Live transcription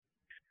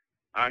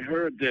I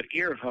heard that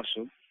Ear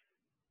Hustle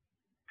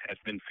has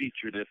been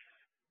featured at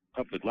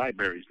public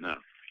libraries now.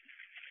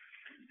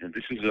 And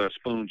this is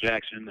Spoon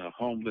Jackson, a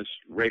homeless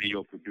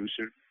radio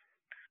producer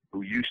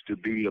who used to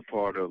be a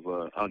part of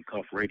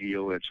Uncuffed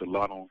Radio at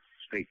Solano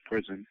State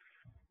Prison,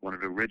 one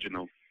of the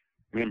original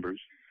members.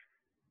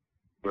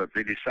 But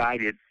they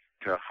decided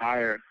to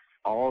hire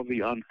all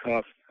the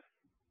Uncuffed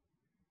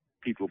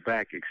people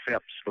back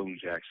except Spoon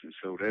Jackson.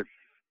 So that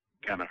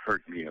kind of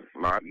hurt me a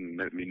lot and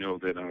let me know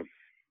that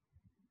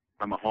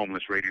I'm a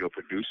homeless radio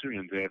producer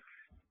and that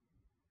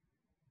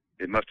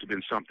it must have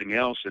been something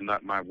else and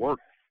not my work.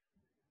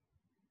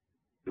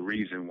 The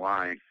reason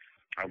why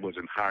I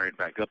wasn't hired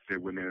back up there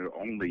when there were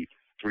only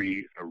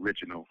 3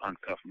 original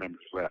Uncuffed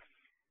members left.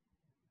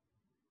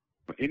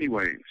 But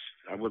anyways,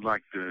 I would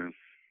like to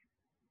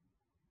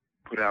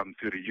put out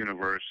into the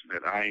universe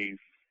that I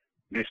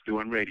miss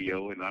doing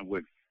radio and I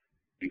would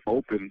be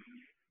open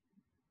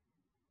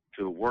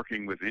to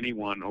working with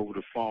anyone over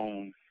the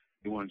phone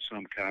doing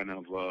some kind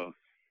of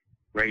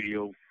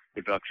radio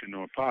production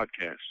or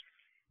podcast.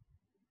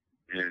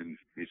 And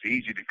it's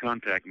easy to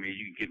contact me.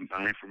 You can get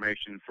my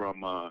information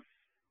from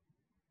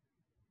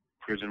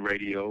Prison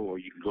Radio, or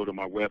you can go to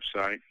my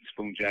website,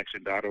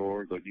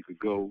 spoonjackson.org, or you could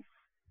go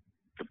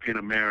to PEN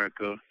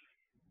America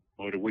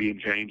or the William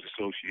James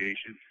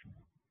Association,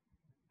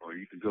 or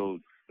you could go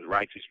to the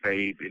Righteous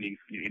Babe.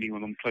 Any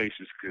one of them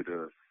places could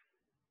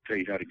tell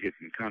you how to get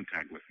in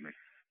contact with me.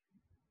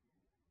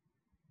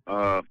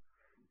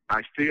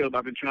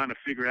 I've been trying to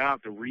figure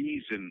out the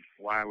reason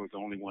why I was the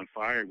only one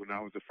fired when I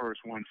was the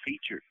first one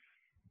featured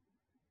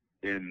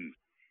in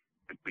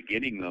the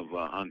beginning of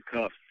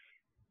Uncuffed,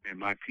 and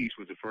my piece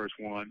was the first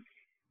one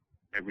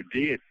ever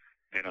did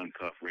at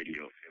Uncuffed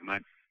Radio. And my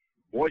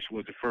voice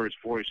was the first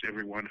voice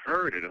everyone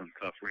heard at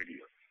Uncuffed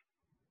Radio.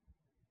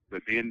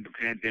 But then the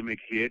pandemic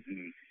hit,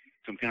 and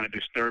some kind of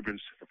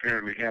disturbance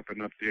apparently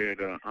happened up there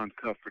at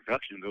Uncuffed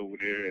Productions over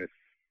there at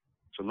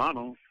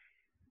Solano,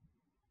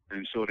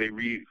 and so they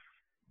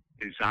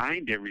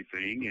redesigned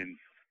everything and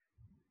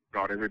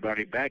brought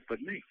everybody back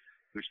but me,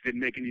 which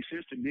didn't make any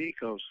sense to me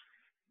because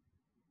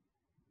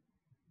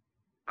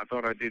I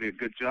thought I did a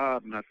good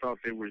job, and I thought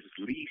there was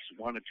at least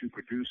 1 or 2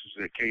 producers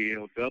at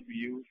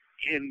KLW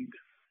and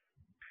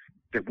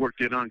that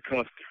worked at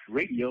Uncuffed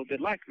Radio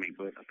that liked me,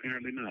 but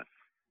apparently not.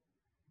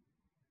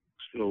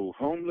 So,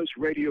 homeless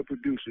radio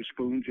producer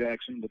Spoon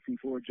Jackson looking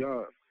for a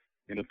job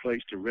and a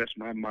place to rest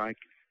my mic,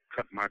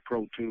 cut my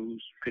Pro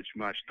Tools, pitch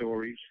my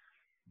stories,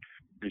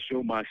 and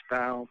show my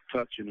style,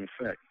 touch, and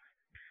effect.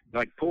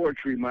 Like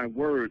poetry, my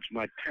words,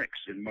 my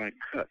text, and my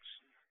cuts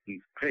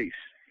and pace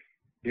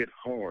hit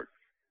hard.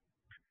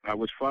 I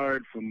was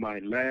fired from my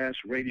last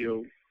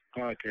radio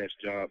podcast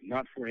job,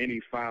 not for any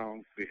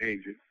foul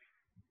behavior,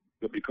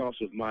 but because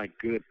of my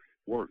good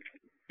work,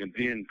 and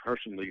then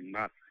personally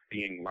not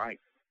being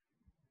liked.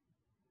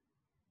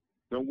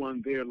 No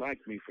one there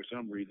liked me for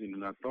some reason,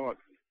 and I thought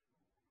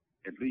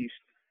at least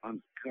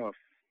Uncuffed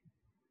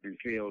and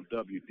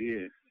KLW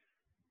did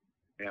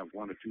have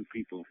 1 or 2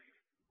 people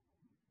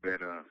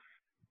that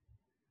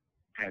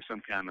had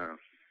some kind of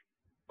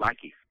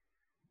liking,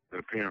 but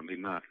apparently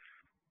not.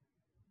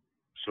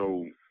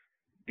 So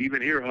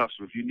even Ear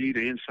Hustle, if you need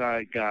an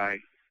inside guy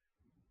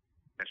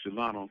at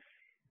Solano,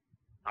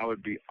 I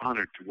would be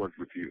honored to work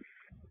with you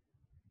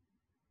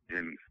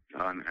and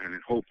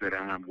hope that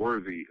I'm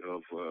worthy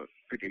of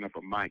picking up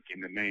a mic in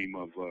the name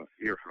of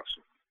Ear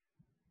Hustle.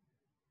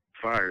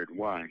 Fired,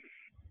 why?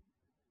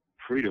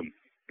 Freedom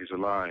is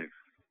alive,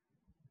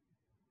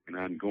 and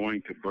I'm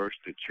going to burst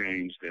the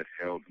chains that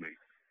held me.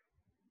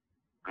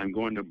 I'm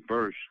going to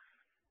burst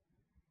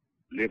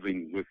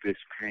living with this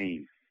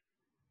pain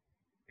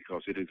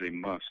because it is a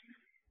must.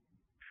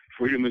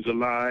 Freedom is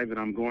alive, and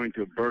I'm going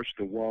to burst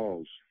the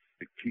walls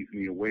that keep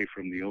me away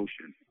from the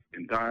ocean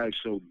and dive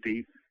so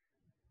deep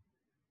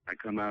I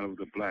come out of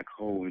the black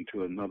hole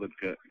into another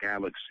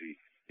galaxy,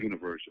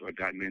 universe, or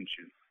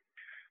dimension.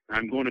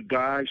 I'm going to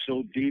dive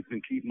so deep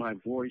and keep my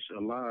voice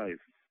alive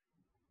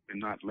and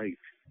not late.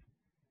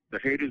 The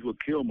haters will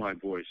kill my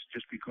voice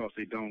just because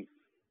they don't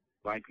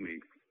like me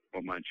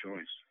or my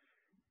choice.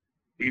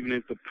 Even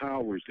if the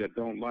powers that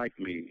don't like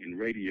me in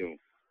radio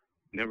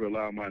never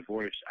allow my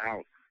voice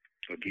out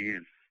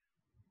again,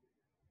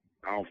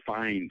 I'll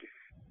find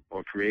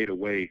or create a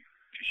way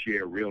to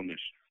share realness,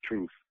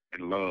 truth,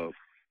 and love.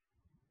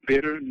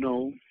 Bitter?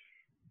 No.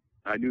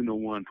 I knew no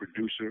one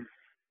producer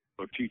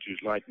or teachers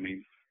like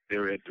me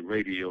there at the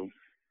radio,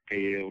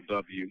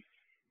 KLW,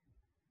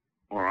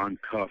 or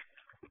Uncuffed,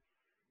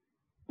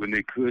 when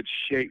they could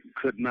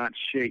not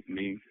shape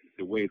me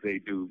the way they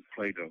do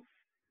Plato.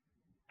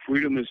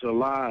 Freedom is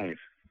alive,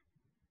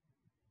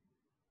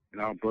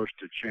 and I'll burst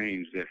the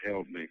chains that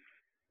held me.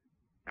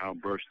 I'll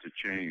burst the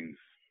chains.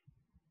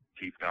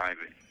 Keep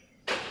diving.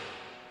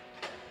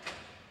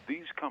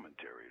 These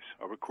commentaries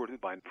are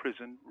recorded by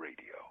Prison Radio.